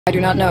I do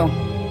not know.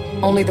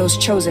 Only those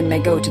chosen may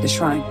go to the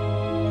shrine.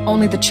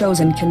 Only the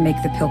chosen can make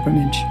the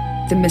pilgrimage.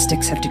 The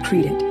mystics have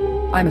decreed it.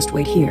 I must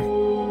wait here.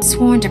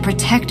 Sworn to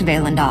protect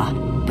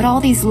Valendaw, but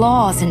all these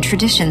laws and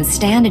traditions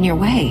stand in your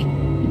way.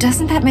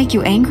 Doesn't that make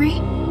you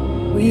angry?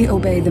 We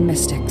obey the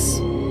mystics.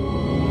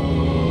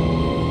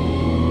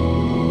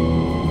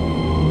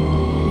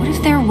 What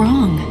if they're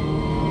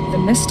wrong? The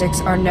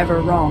mystics are never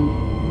wrong.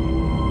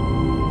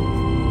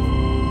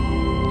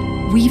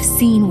 We've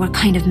seen what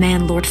kind of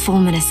man Lord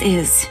Fulminus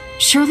is.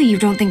 Surely you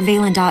don't think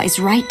Valendaw is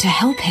right to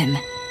help him?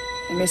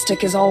 The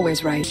mystic is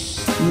always right.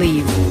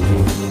 Leave.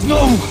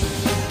 No!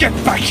 Get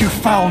back, you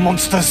foul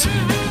monsters!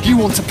 You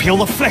want to peel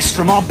the flesh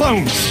from our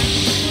bones!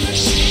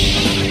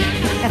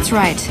 That's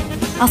right.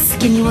 I'll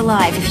skin you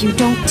alive if you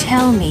don't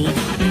tell me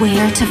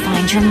where to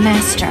find your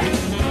master.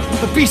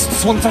 The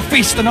beasts want to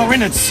feast on our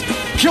innards!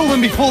 Kill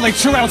them before they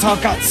chew out our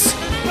guts!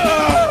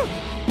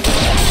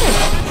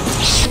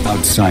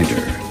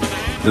 Outsider,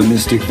 the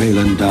mystic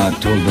Valendaw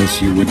told us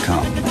you would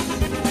come.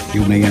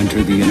 You may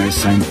enter the inner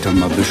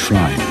sanctum of the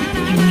shrine.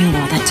 You knew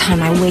all that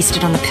time I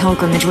wasted on the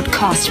pilgrimage would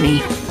cost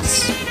me.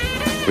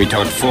 We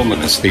taught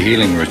Fulminus the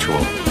healing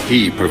ritual.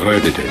 He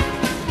perverted it.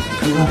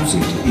 Corrupts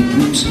it, it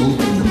rips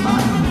open the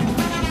mind.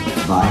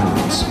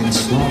 Violence and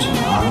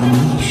slaughter are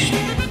unleashed.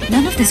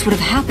 None of this would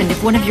have happened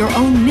if one of your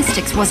own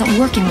mystics wasn't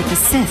working with the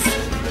Sith.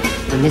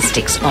 The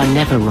mystics are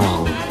never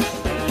wrong.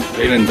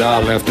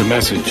 Valendaw left a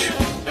message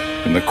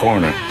in the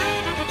corner.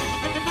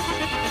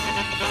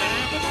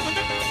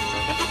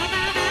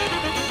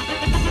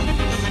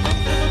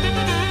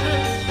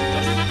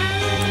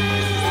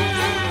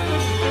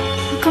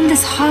 How come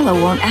this hollow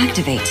won't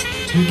activate?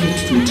 Take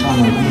it to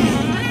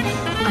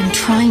Tanabe. I'm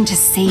trying to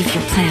save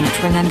your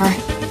planet, remember?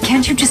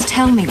 Can't you just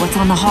tell me what's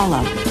on the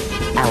hollow?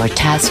 Our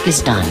task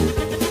is done.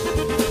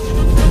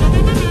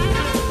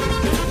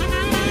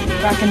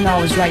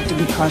 Rakennaw was right to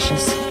be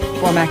cautious.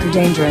 Gormak are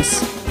dangerous.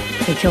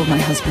 They killed my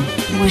husband.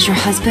 Was your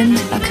husband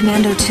a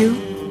commando too?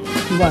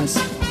 He was.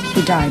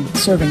 He died,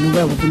 serving the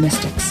will of the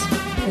mystics.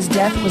 His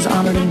death was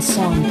honored in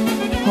song.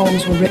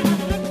 Poems were written,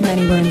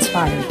 many were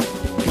inspired.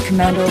 The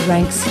commando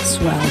ranks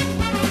swell.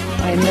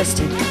 I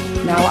enlisted.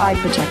 Now I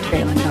protect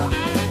Valendaw.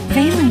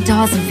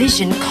 Valendaw's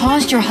vision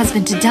caused your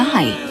husband to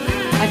die.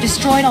 I've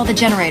destroyed all the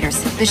generators.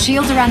 The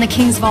shields around the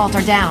King's Vault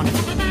are down.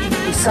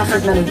 We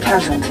suffered many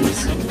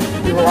casualties.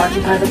 We will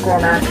occupy the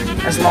Gormak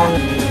as long...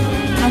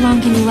 How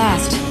long can you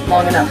last?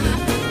 long enough.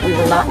 We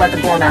will not let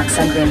the Gormak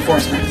send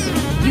reinforcements.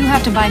 You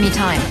have to buy me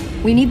time.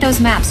 We need those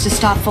maps to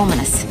stop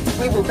Fulminus.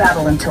 We will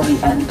battle until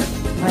the end.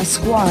 My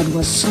squad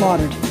was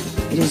slaughtered.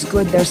 It is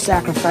good their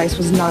sacrifice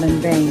was not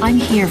in vain. I'm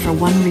here for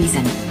one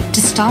reason.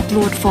 To stop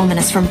Lord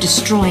Fulminus from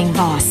destroying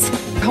Voss.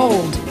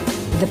 Behold,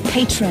 the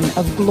patron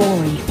of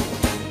glory.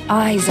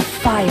 Eyes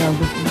afire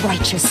with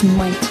righteous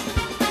might.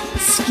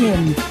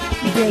 Skin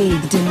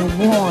bathed in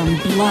the warm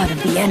blood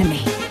of the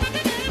enemy.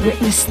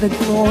 Witness the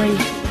glory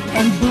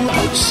and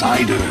blood.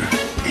 Outsider,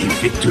 a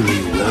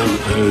victory well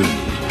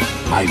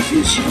earned. My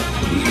vision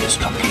is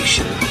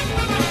completion.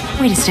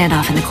 Way to stand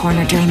off in the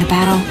corner during the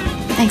battle.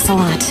 Thanks a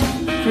lot.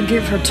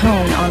 Forgive her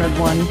tone, honored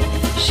one.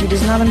 She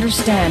does not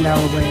understand our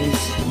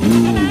ways.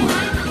 You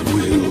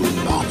will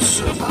not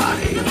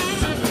survive.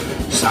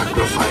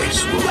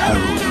 Sacrifice will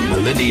herald a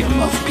millennium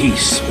of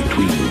peace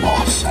between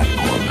Voss and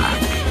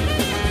Gormak.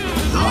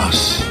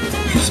 Thus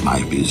is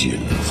my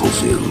vision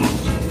fulfilled.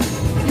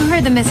 You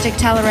heard the mystic,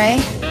 Talaray.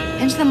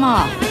 Into the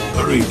maw.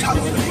 Hurry,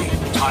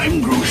 Talare.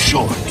 Time grows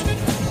short.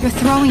 You're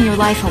throwing your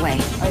life away.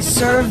 I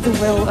serve the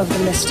will of the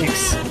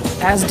mystics,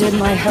 as did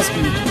my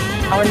husband.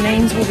 Our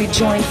names will be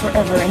joined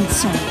forever in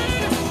song.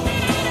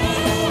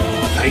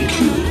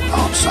 Thank you,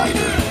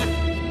 outsider.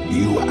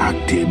 You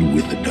acted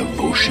with the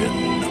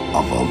devotion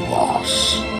of a Voss.